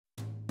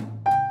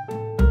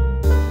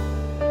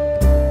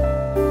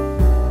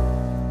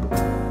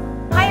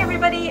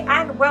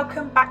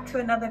welcome back to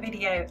another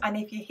video, and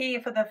if you're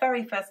here for the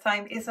very first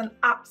time, it's an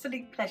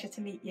absolute pleasure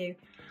to meet you.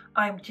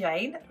 I'm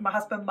Jane, my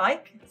husband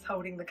Mike is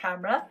holding the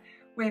camera.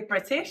 We're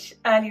British,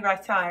 early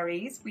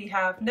retirees, we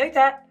have no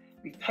debt,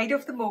 we've paid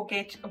off the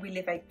mortgage, and we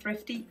live a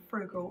thrifty,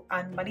 frugal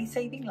and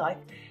money-saving life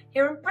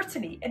here in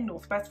Brittany in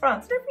northwest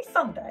France. And every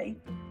Sunday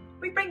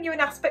we bring you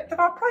an aspect of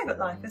our private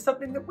life as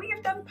something that we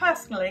have done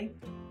personally,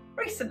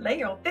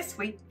 recently or this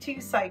week, to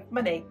save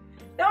money.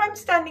 Now I'm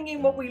standing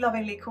in what we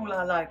lovingly call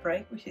our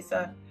library, which is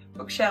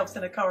bookshelves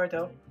in a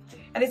corridor,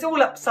 and it's all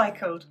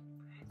upcycled.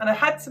 And I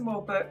had some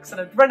more books and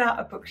I'd run out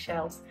of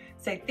bookshelves.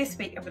 So this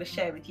week I'm going to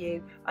share with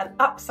you an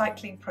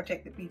upcycling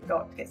project that we've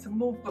got to get some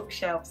more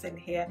bookshelves in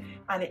here,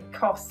 and it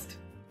cost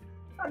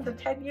under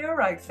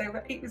 €10. So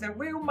it was a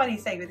real money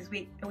saver this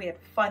week and we had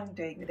fun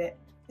doing with it.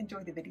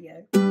 Enjoy the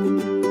video.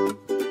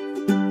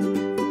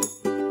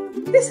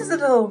 This is a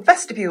little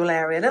vestibule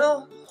area, a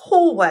little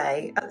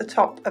hallway at the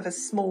top of a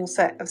small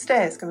set of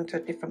stairs going to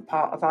a different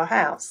part of our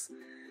house.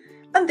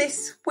 And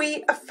this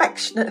we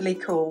affectionately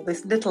call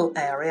this little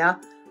area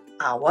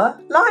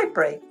our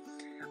library.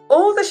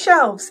 All the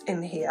shelves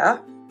in here,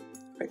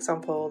 for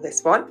example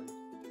this one,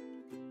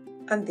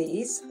 and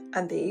these,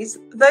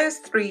 those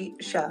three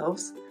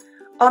shelves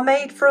are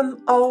made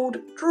from old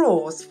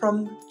drawers,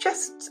 from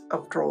chests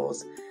of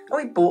drawers.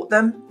 And we bought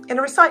them in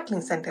a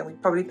recycling centre. We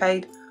probably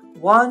paid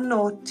 €1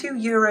 or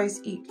 €2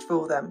 each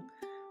for them.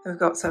 And we've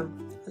got a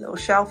little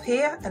shelf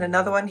here and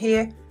another one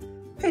here.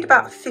 Paid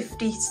about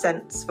 50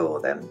 cents for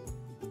them.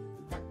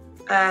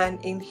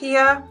 And in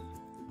here,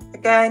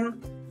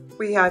 again,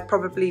 we had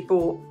probably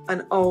bought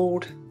an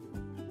old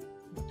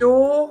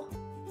door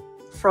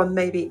from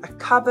maybe a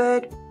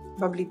cupboard,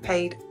 probably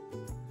paid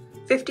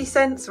 50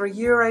 cents or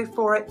 €1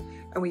 for it,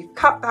 and we've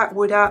cut that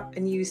wood up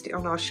and used it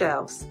on our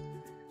shelves.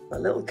 A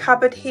little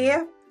cupboard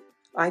here,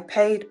 I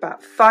paid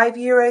about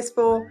 €5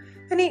 for,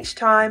 and each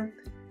time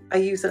I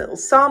use a little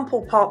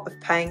sample pot of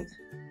paint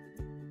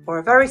or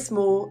a very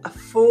small,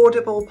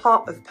 affordable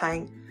pot of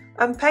paint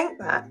and paint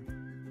that.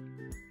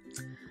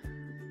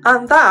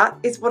 And that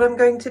is what I'm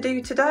going to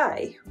do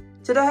today.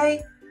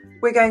 Today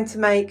we're going to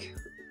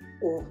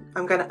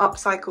I'm going to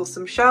upcycle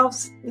some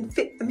shelves and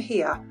fit them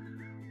here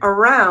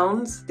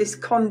around this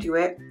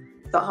conduit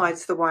that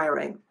hides the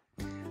wiring.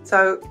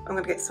 So I'm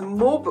going to get some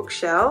more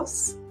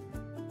bookshelves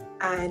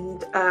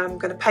and I'm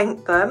going to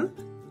paint them,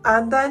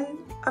 and then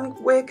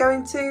we're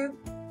going to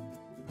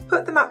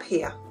put them up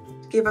here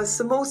to give us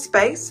some more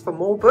space for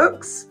more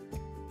books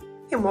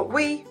in what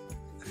we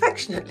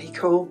affectionately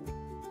call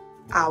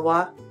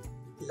our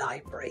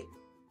library.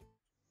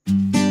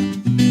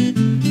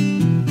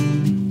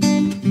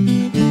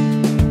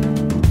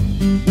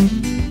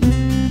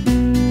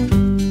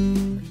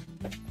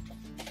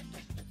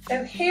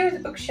 So here are the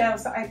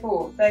bookshelves that I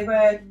bought. They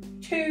were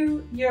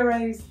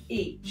 €2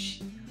 each,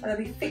 and they'll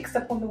be fixed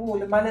up on the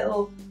wall in my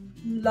little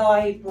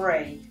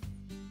library.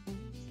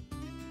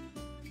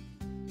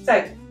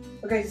 So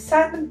we're going to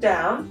sand them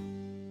down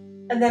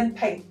and then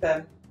paint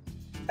them.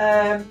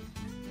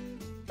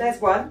 There's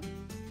one.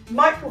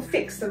 Mike will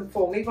fix them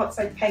for me once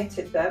I've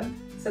painted them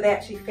so they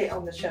actually fit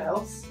on the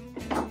shelves.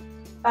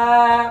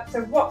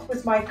 So what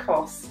was my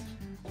cost?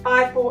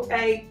 I bought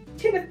a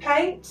tin of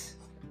paint.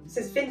 This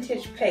is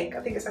vintage pink.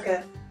 I think it's like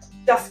a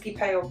dusky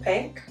pale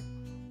pink.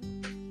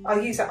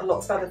 I'll use that on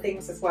lots of other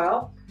things as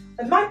well.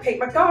 And might paint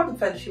my garden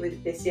furniture with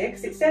it this year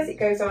because it says it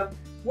goes on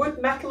wood,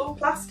 metal or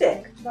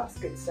plastic. That's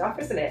good stuff,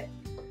 isn't it?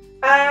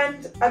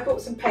 And I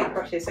bought some paint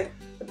brushes. So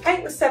the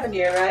paint was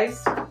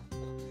 €7.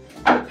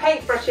 The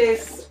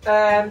paintbrushes,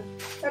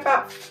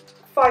 about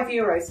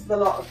 €5 for the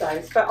lot of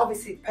those, but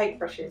obviously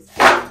paintbrushes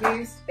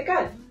used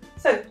again.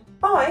 So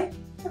I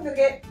am going to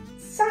get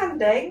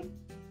sanding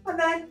and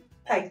then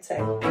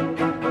painting.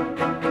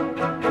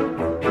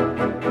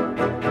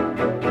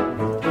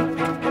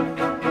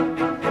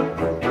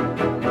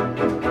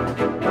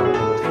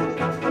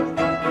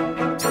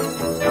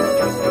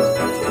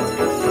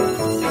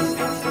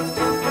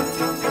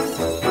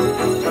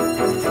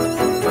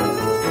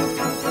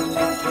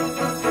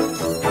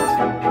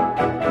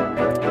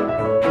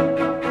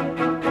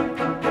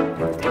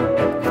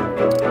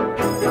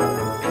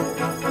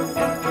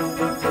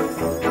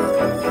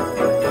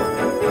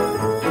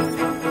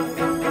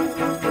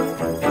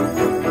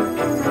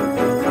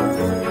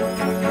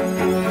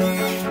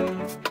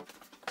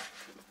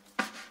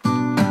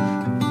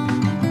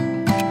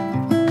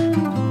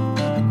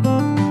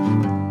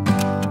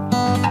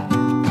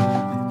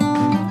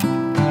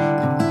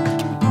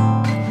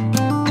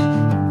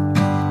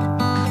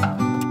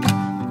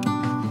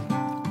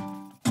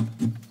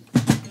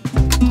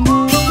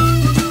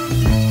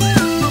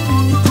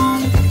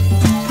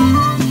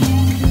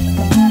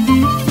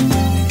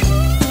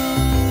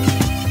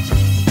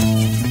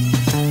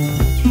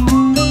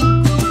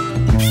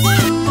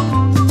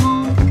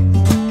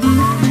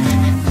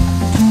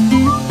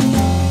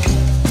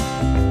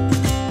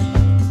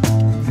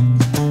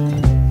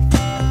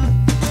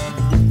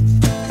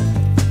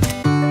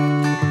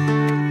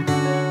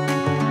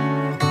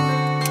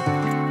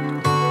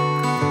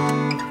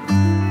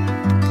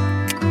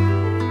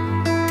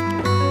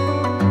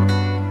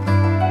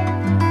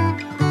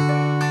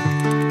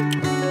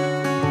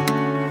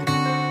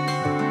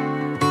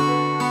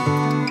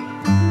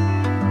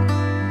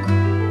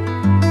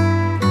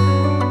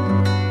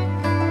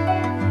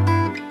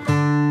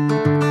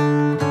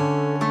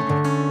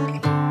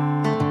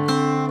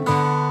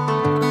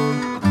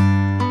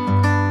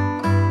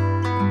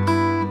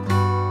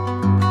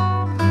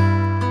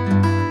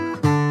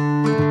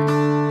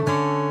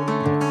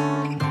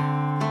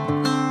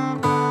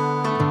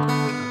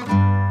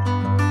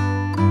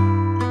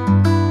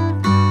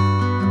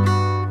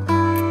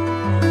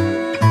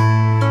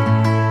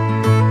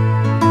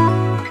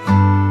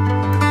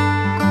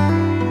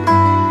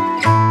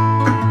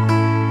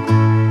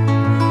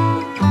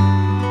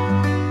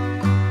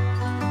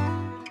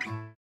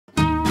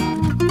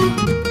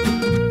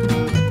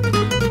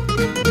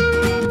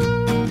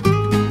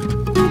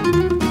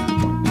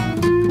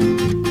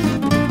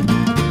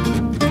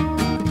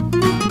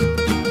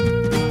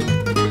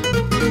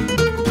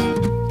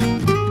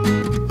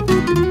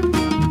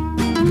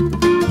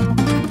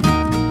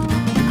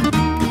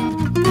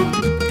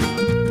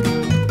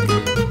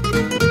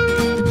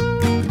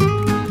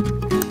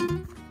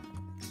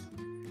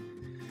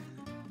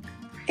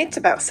 It's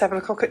about 7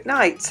 o'clock at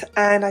night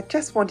and I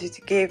just wanted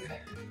to give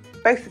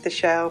both of the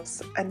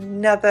shelves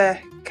another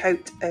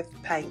coat of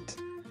paint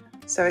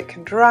so it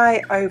can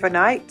dry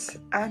overnight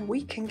and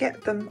we can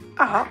get them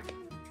up.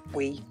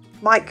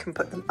 Mike can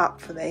put them up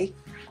for me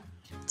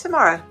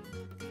tomorrow.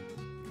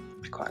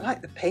 I quite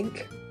like the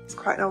pink. It's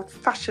quite an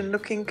old-fashioned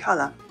looking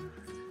colour.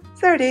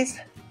 So there it is.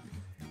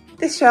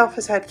 This shelf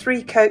has had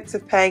 3 coats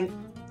of paint.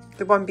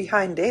 The one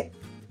behind it,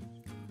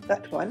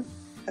 that one,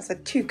 has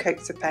had 2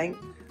 coats of paint,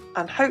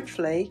 and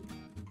hopefully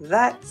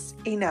that's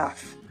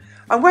enough.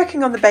 I'm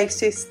working on the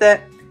basis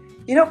that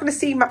you're not going to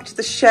see much of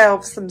the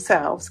shelves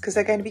themselves because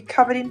they're going to be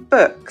covered in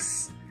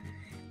books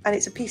and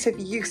it's a piece of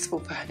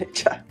useful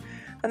furniture,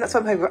 and that's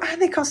what I'm hoping for.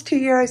 And they cost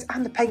 €2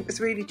 and the paint was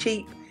really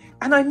cheap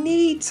and I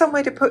need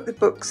somewhere to put the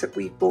books that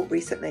we've bought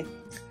recently.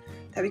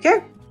 There we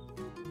go,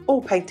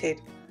 all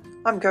painted.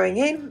 I'm going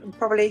in and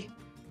probably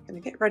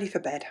going to get ready for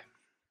bed.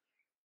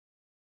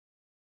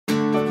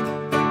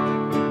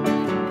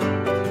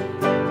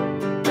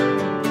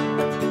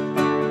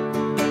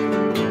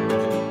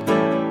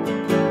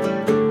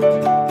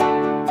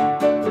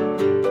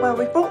 Well,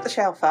 we've brought the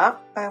shelf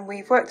up and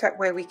we've worked out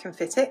where we can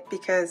fit it,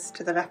 because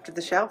to the left of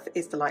the shelf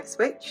is the light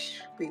switch.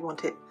 We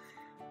want it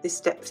this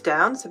steps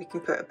down so we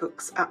can put our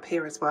books up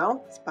here as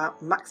well. It's about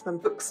maximum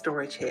book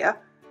storage here.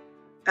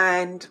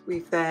 And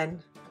we've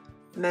then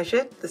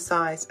measured the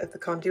size of the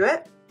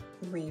conduit.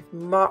 We've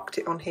marked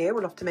it on here.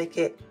 We'll have to make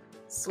it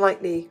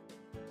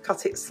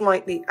cut it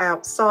slightly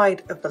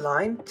outside of the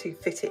line to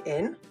fit it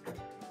in.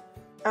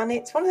 And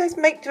it's one of those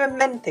make do and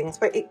mend things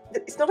where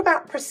it's not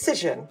about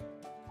precision.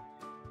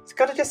 It's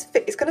got to just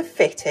fit. It's going to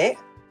fit it,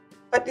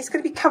 but it's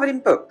going to be covered in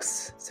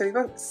books, so we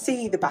won't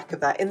see the back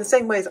of that in the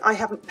same way as I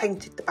haven't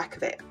painted the back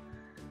of it.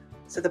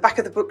 So the back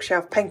of the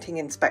bookshelf painting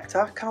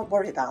inspector, can't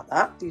worry about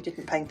that. You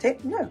didn't paint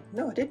it? No,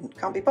 I didn't.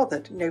 Can't be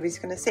bothered. Nobody's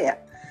going to see it.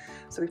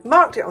 So we've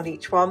marked it on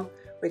each one.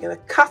 We're going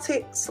to cut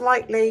it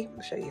slightly.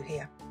 I'll show you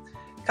here.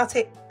 Cut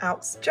it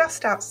out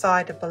just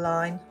outside of the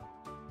line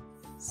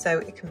so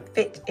it can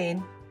fit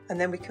in,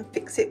 and then we can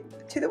fix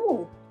it to the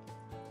wall.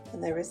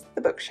 And there is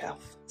the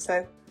bookshelf.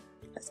 So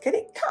let's get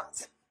it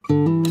cut.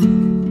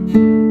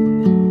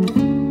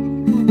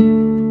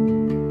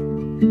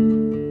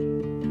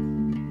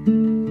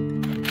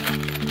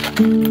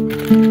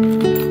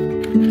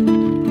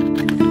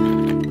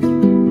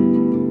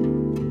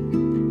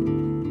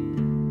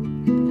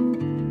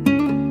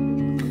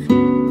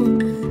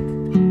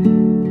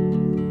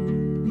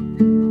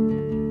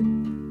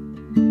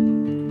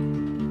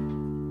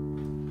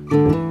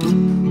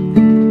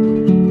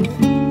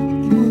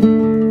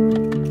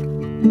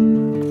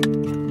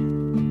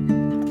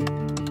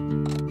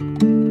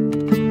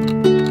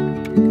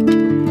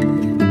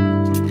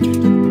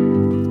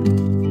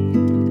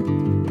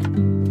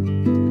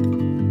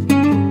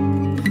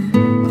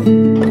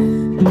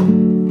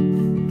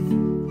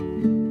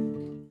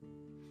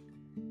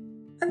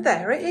 And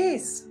there it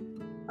is.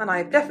 And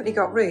I've definitely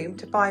got room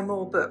to buy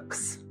more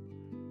books,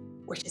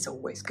 which is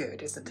always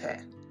good, isn't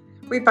it?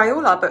 We buy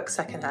all our books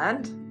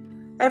secondhand.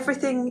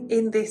 Everything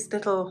in this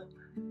little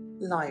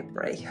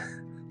library.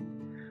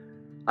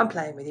 I'm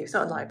playing with you, it's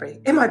not a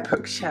library. In my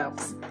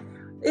bookshelves.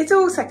 It's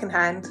all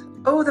secondhand.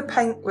 All the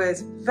paint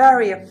was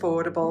very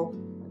affordable.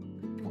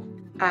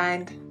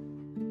 And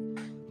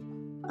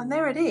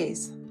there it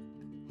is.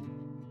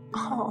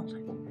 Oh,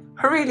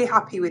 I'm really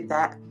happy with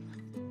that.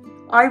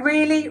 I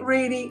really,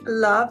 really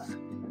love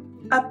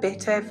a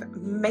bit of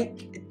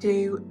make,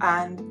 do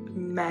and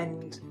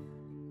mend.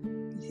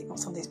 You think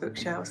what's on these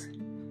bookshelves?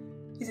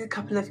 These are a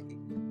couple of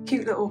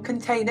cute little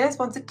containers.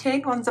 One's a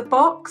tin, one's a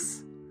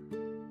box.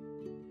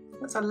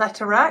 That's a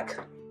letter rack.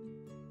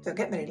 Don't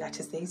get many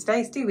letters these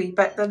days, do we?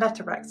 But the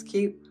letter rack's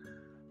cute.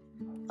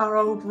 Our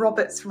old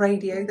Roberts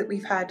radio that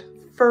we've had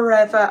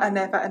forever and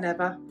ever and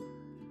ever.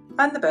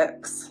 And the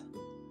books.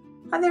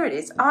 And there it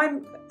is.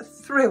 I'm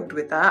thrilled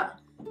with that.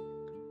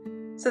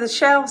 So the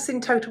shelves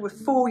in total were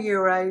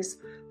 €4.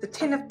 The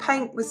tin of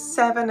paint was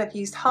 £7. I've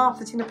used half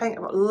the tin of paint.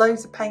 I've got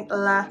loads of paint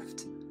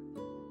left.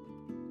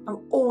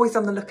 I'm always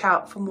on the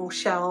lookout for more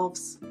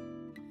shelves.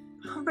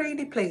 I'm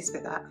really pleased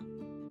with that.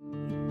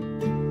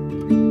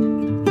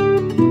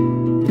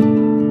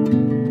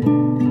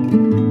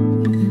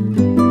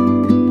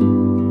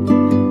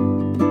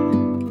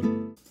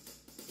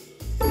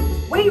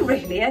 We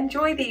really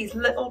enjoy these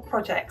little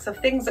projects of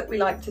things that we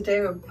like to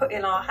do and put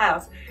in our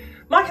house.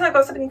 Mike and I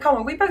got something in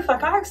common. We both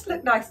like our house to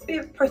look nice, to be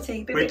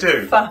pretty, be a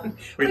bit fun.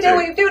 We don't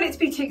want it to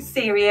be too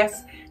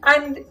serious.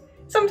 And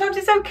sometimes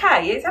it's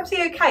okay. It's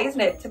absolutely okay, isn't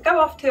it? To go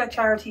off to a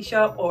charity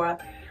shop or a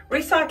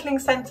recycling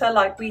centre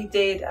like we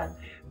did and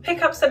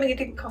pick up something that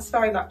didn't cost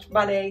very much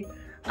money.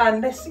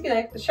 And this, you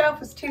know, the shelf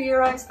was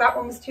 €2, that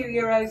one was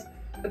 €2.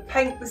 The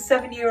paint was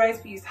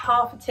 €7. We used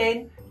half a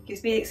tin.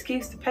 Gives me an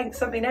excuse to paint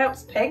something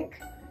else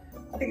pink.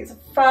 I think it's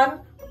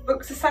fun.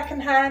 Books are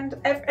secondhand,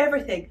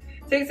 everything.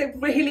 So it's a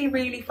really,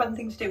 really fun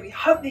thing to do. We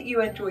hope that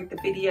you enjoyed the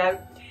video.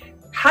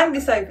 Hand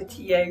this over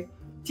to you.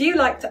 Do you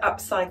like to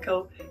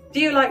upcycle? Do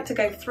you like to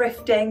go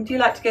thrifting? Do you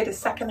like to go to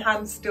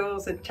second-hand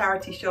stores and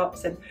charity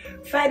shops and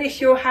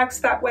furnish your house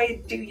that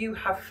way? Do you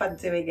have fun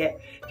doing it?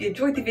 If you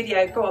enjoyed the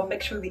video, go on,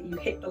 make sure that you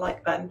hit the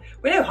like button.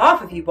 We know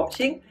half of you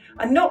watching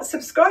are not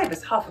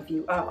subscribers. Half of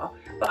you are,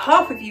 but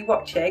half of you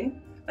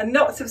watching are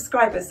not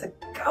subscribers. So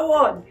go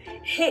on,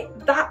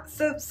 hit that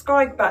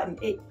subscribe button.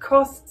 It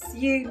costs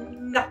you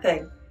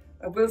nothing.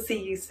 And we'll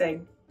see you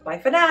soon. Bye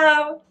for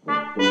now.